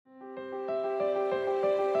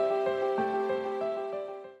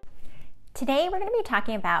Today we're going to be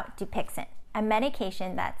talking about Dupixent, a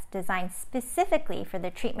medication that's designed specifically for the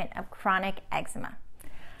treatment of chronic eczema.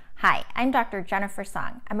 Hi, I'm Dr. Jennifer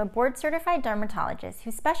Soung. I'm a board-certified dermatologist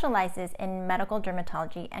who specializes in medical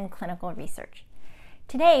dermatology and clinical research.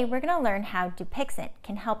 Today we're going to learn how Dupixent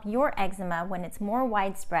can help your eczema when it's more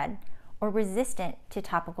widespread or resistant to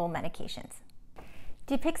topical medications.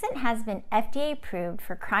 Dupixent has been FDA approved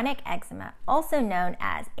for chronic eczema, also known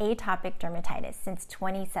as atopic dermatitis, since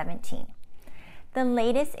 2017. The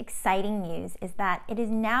latest exciting news is that it is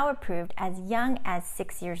now approved as young as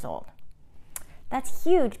 6 years old. That's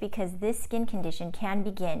huge because this skin condition can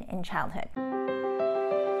begin in childhood.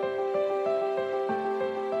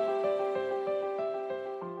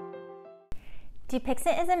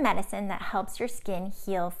 Dupixent is a medicine that helps your skin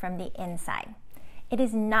heal from the inside. It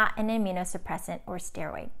is not an immunosuppressant or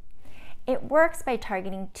steroid. It works by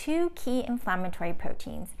targeting two key inflammatory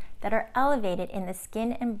proteins that are elevated in the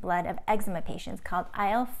skin and blood of eczema patients called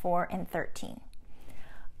IL-4 and 13.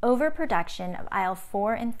 Overproduction of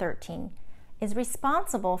IL-4 and 13 is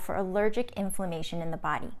responsible for allergic inflammation in the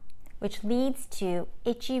body, which leads to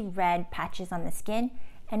itchy red patches on the skin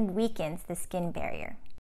and weakens the skin barrier.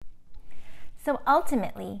 So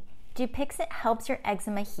ultimately, Dupixent helps your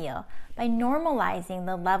eczema heal by normalizing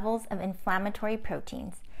the levels of inflammatory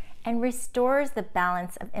proteins and restores the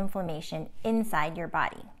balance of inflammation inside your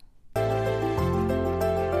body.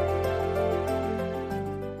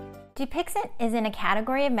 Dupixent is in a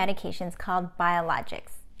category of medications called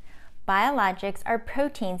biologics. Biologics are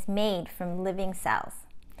proteins made from living cells.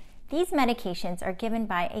 These medications are given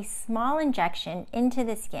by a small injection into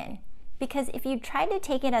the skin because if you tried to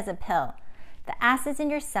take it as a pill, the acids in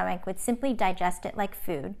your stomach would simply digest it like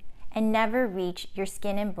food and never reach your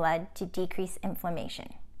skin and blood to decrease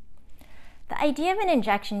inflammation. The idea of an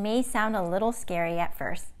injection may sound a little scary at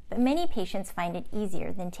first, but many patients find it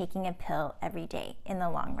easier than taking a pill every day in the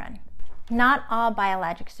long run. Not all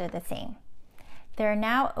biologics are the same. There are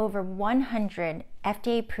now over 100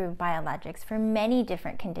 FDA-approved biologics for many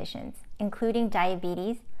different conditions, including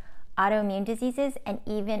diabetes, autoimmune diseases, and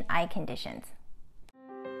even eye conditions.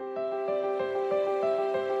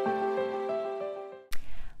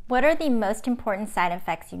 What are the most important side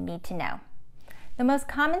effects you need to know? The most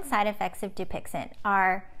common side effects of Dupixent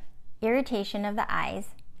are irritation of the eyes,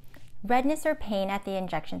 redness or pain at the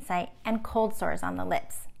injection site, and cold sores on the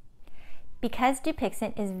lips. Because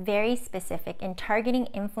Dupixent is very specific in targeting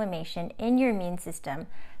inflammation in your immune system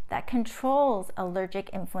that controls allergic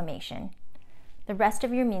inflammation, the rest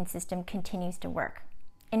of your immune system continues to work.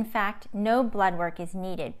 In fact, no blood work is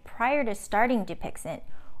needed prior to starting Dupixent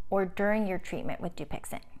or during your treatment with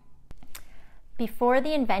Dupixent. Before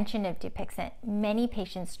the invention of Dupixent, many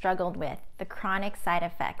patients struggled with the chronic side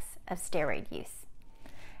effects of steroid use.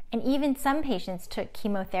 And even some patients took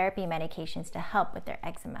chemotherapy medications to help with their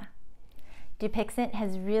eczema. Dupixent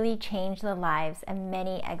has really changed the lives of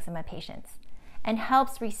many eczema patients and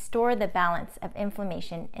helps restore the balance of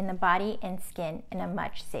inflammation in the body and skin in a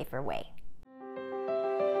much safer way.